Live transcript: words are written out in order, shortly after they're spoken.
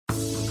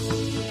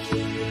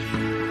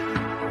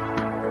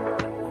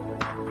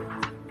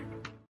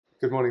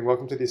Good morning,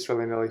 welcome to the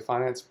Australian Early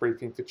Finance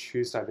briefing for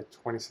Tuesday the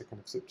 22nd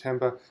of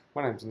September.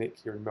 My name's Nick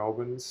here in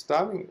Melbourne.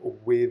 Starting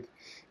with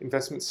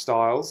investment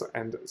styles,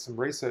 and some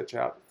research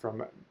out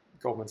from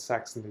Goldman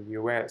Sachs in the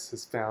US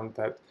has found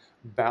that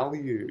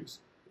values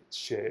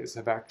shares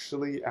have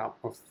actually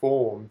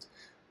outperformed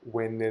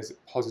when there's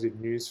positive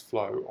news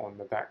flow on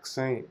the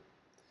vaccine.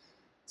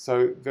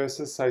 So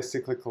versus, say,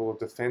 cyclical or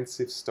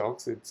defensive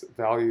stocks, it's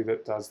value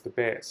that does the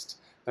best.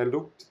 They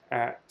looked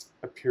at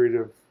a period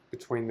of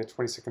between the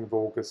 22nd of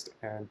August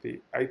and the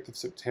 8th of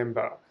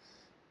September.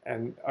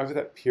 And over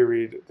that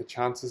period, the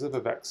chances of a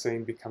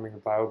vaccine becoming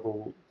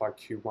available by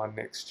Q1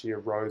 next year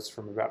rose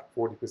from about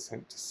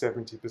 40% to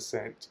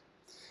 70%.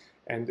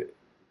 And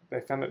they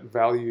found that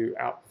value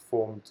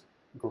outperformed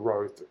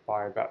growth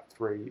by about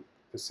 3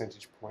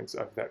 percentage points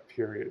over that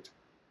period.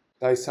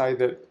 They say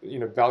that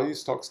value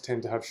stocks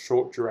tend to have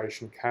short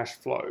duration cash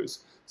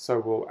flows, so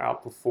will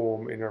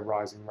outperform in a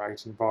rising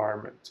rate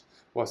environment,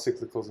 while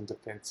cyclicals and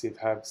defensive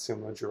have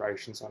similar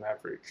durations on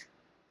average.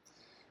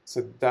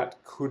 So that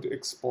could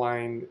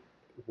explain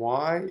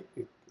why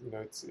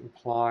it's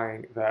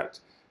implying that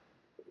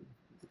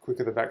the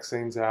quicker the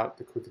vaccine's out,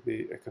 the quicker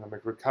the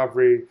economic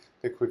recovery,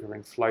 the quicker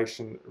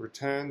inflation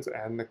returns,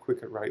 and the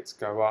quicker rates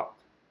go up.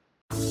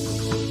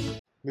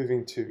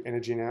 Moving to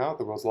energy now,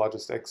 the world's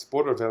largest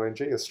exporter of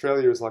LNG,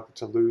 Australia is likely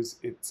to lose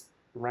its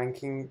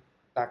ranking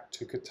back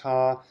to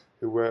Qatar,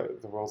 who were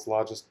the world's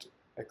largest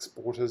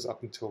exporters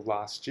up until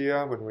last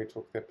year when we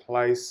took their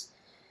place.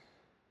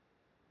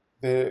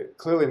 They're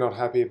clearly not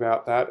happy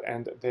about that,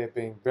 and they're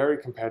being very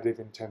competitive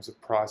in terms of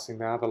pricing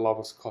now. The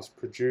lowest cost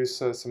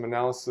producer, some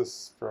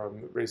analysis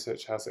from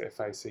research house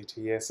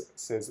FACTS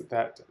says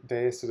that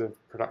their sort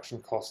of production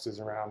cost is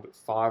around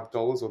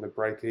 $5 or their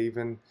break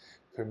even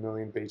per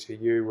million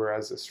BTU,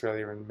 whereas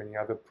Australia and many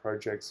other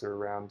projects are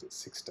around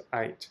 6 to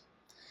 8.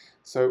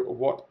 So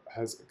what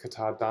has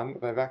Qatar done?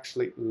 They've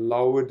actually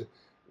lowered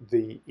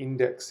the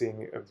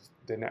indexing of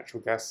their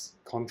natural gas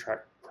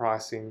contract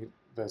pricing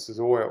versus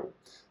oil.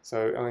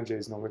 So LNG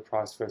is normally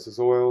priced versus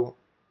oil.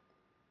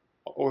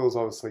 Oil's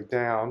obviously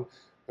down,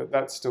 but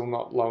that's still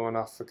not low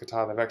enough for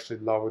Qatar. They've actually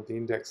lowered the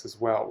index as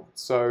well.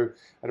 So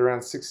at around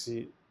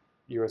 $60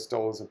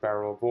 a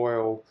barrel of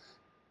oil,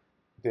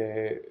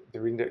 their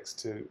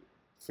index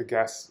for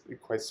gas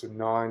equates to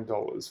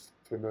 $9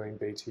 per million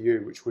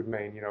BTU, which would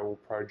mean all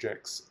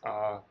projects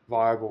are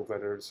viable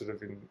that are sort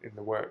of in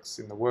the works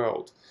in the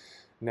world.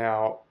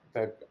 Now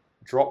they've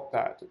dropped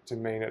that to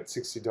mean at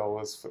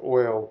 $60 for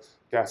oil,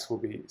 gas will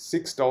be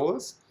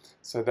 $6.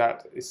 So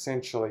that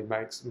essentially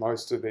makes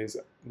most of these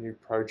new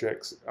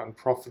projects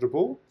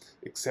unprofitable,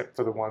 except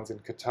for the ones in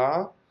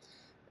Qatar.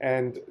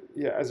 And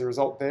as a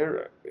result,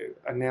 they're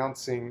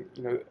announcing,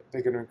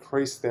 they're going to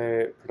increase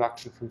their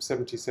production from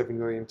 77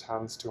 million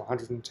tonnes to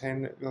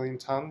 110 million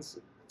tonnes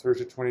through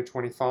to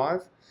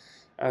 2025.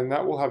 And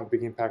that will have a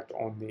big impact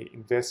on the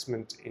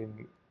investment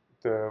in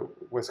the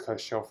west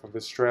coast shelf of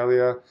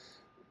Australia.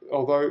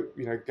 Although,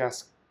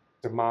 gas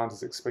demand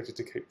is expected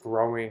to keep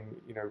growing,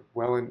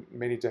 well in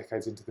many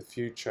decades into the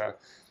future,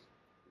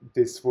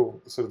 this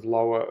will sort of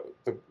lower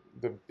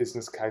the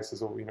business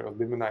cases or,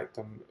 eliminate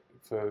them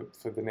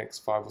for the next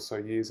 5 or so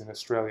years in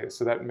Australia.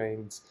 So that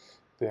means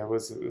there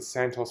was the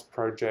Santos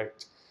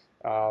project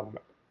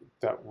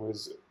that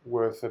was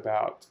worth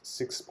about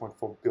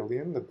 $6.4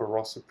 billion, the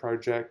Barossa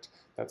project,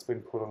 that's been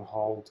put on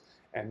hold,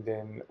 and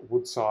then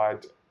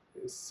Woodside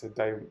said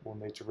they will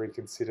need to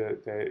reconsider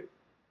their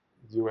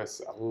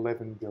US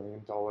 $11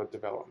 billion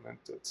development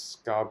at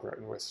Scarborough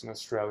in Western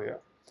Australia.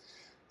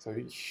 So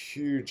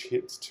huge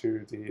hits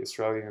to the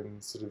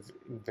Australian sort of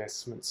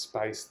investment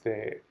space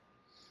there.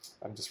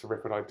 Just for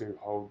record, I do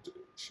hold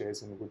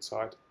shares in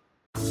Woodside.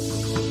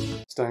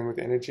 Staying with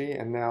energy,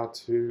 and now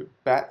to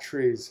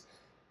batteries.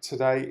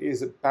 Today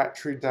is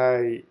battery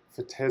day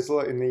for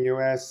Tesla in the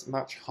US,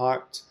 much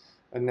hyped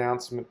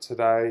announcement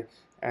today,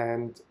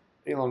 and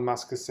Elon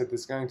Musk has said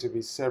there's going to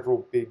be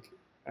several big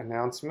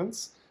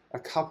announcements, a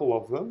couple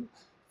of them.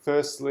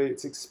 Firstly,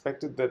 it's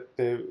expected that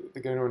they're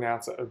going to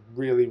announce a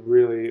really,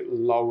 really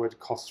lowered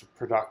cost of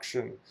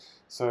production.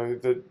 So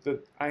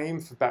the aim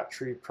for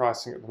battery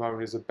pricing at the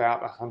moment is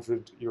about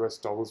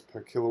 $100 per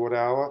kilowatt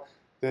hour.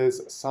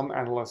 There's some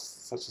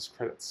analysts, such as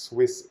Credit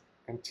Suisse,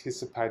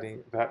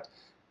 anticipating that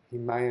he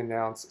may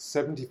announce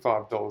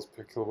 $75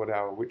 per kilowatt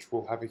hour, which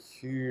will have a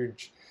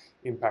huge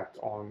impact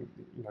on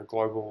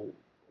global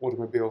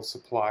automobile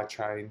supply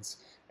chains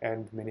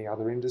and many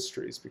other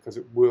industries, because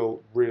it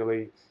will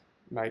really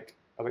make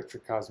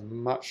electric cars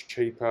much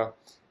cheaper,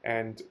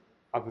 and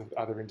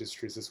other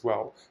industries as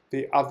well.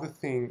 The other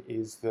thing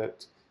is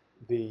that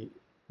the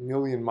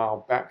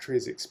million-mile battery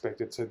is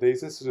expected. So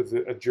these are sort of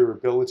a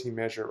durability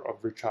measure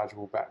of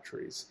rechargeable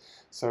batteries.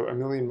 So a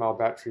million-mile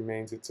battery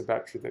means it's a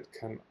battery that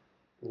can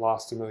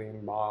last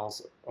 1,000,000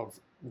 miles of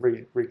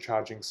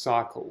recharging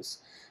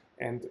cycles,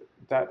 and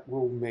that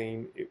will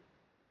mean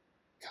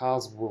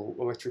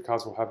electric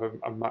cars will have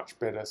a much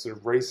better sort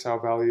of resale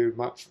value,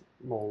 much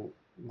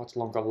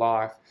longer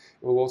life.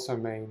 It will also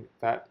mean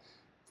that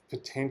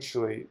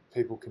potentially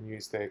people can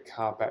use their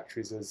car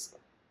batteries as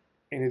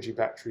energy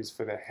batteries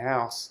for their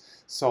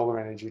house, solar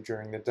energy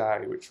during the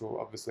day, which will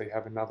obviously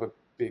have another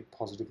big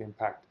positive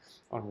impact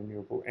on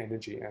renewable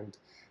energy and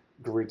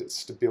grid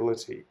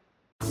stability.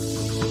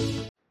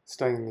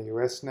 Staying in the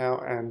US now,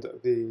 and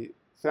the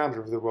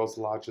founder of the world's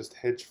largest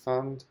hedge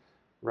fund,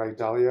 Ray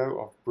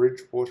Dalio of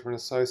Bridgewater and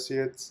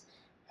Associates,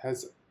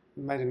 has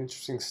made an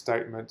interesting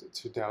statement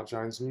to Dow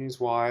Jones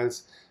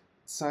Newswires,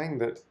 saying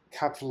that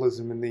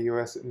capitalism in the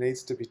US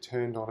needs to be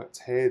turned on its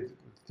head.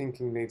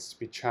 Thinking needs to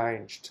be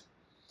changed.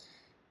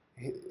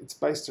 It's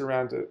based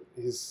around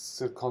his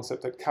sort of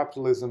concept that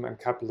capitalism and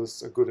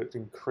capitalists are good at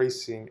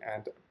increasing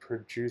and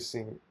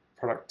producing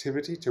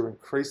productivity to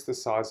increase the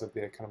size of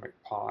the economic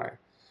pie.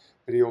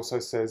 But he also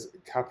says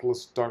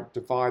capitalists don't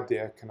divide the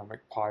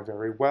economic pie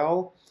very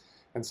well.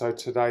 And so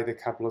today the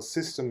capitalist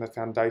system, the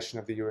foundation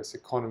of the US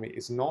economy,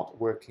 is not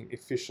working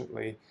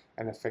efficiently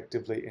and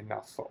effectively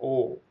enough for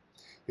all.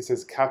 He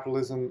says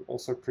capitalism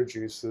also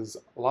produces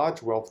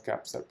large wealth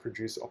gaps that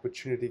produce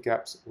opportunity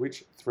gaps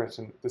which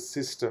threaten the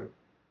system.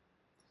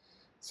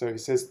 So he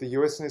says the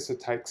US needs to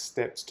take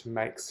steps to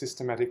make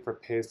systematic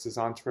repairs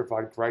designed to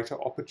provide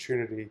greater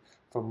opportunity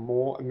for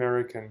more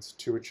Americans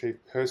to achieve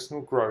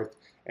personal growth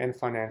and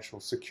financial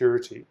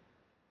security.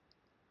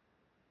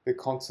 The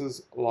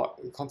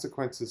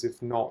consequences,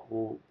 if not,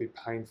 will be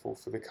painful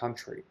for the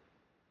country.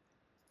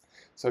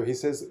 So he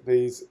says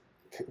these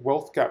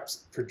wealth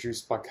gaps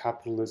produced by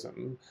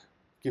capitalism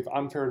give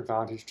unfair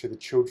advantage to the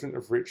children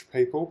of rich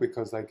people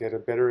because they get a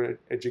better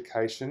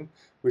education,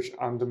 which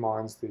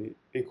undermines the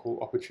equal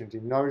opportunity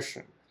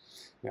notion.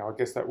 Now, I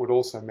guess that would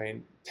also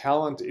mean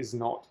talent is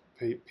not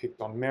picked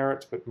on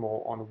merit, but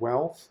more on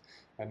wealth,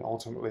 and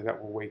ultimately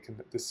that will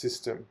weaken the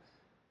system.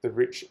 The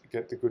rich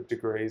get the good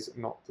degrees,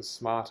 not the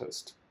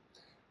smartest.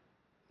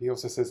 He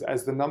also says,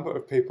 as the number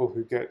of people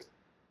who get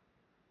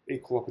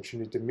equal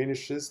opportunity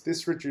diminishes,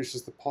 this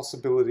reduces the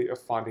possibility of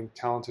finding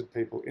talented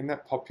people in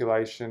that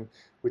population,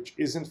 which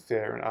isn't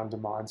fair and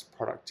undermines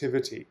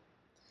productivity.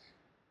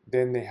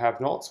 Then the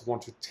have-nots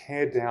want to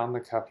tear down the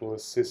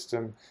capitalist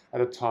system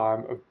at a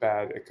time of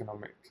bad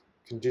economic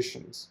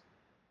conditions.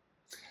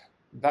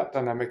 That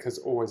dynamic has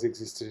always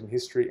existed in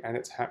history, and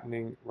it's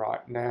happening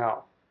right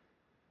now.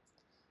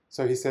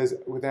 So he says,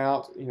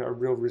 without a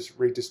real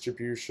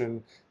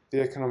redistribution,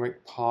 the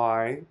economic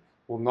pie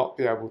will not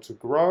be able to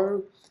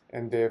grow,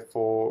 and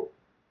therefore,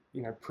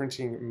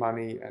 printing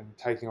money and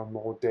taking on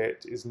more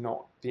debt is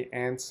not the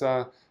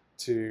answer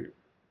to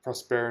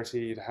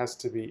prosperity. It has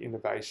to be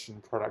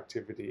innovation,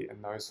 productivity,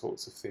 and those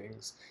sorts of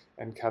things.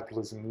 And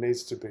capitalism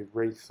needs to be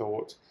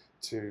rethought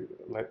to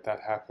let that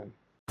happen.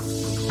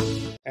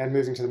 And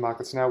moving to the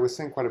markets now, we're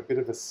seeing quite a bit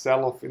of a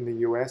sell-off in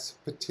the US,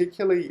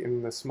 particularly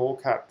in the small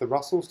cap. The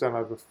Russell's down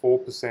over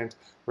 4%,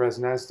 whereas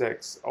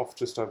Nasdaq's off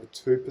just over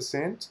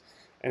 2%.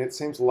 And it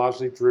seems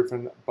largely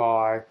driven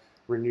by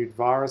renewed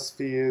virus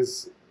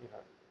fears.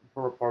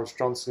 Boris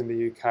Johnson in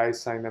the UK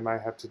saying they may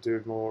have to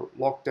do more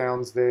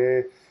lockdowns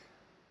there.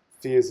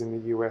 Fears in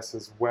the US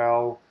as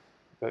well,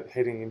 that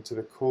heading into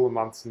the cooler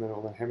months in the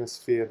Northern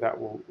Hemisphere, that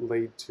will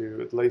lead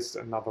to at least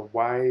another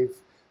wave.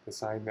 They're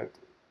saying that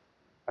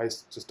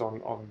based just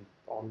on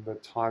the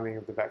timing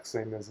of the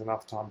vaccine, there's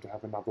enough time to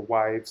have another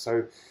wave.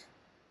 So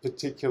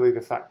particularly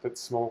the fact that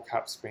small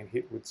caps been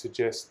hit would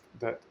suggest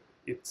that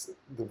it's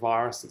the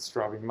virus that's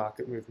driving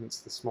market movements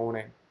this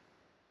morning.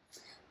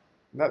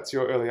 That's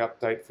your early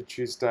update for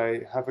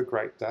Tuesday. Have a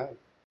great day.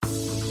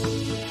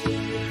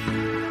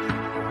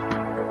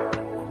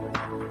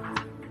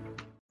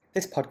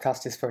 This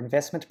podcast is for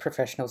investment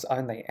professionals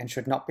only and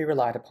should not be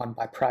relied upon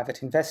by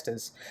private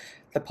investors.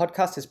 The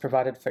podcast is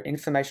provided for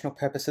informational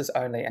purposes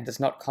only and does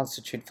not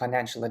constitute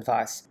financial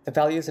advice. The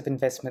values of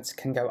investments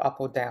can go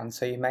up or down,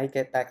 so you may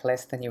get back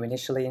less than you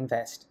initially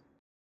invest.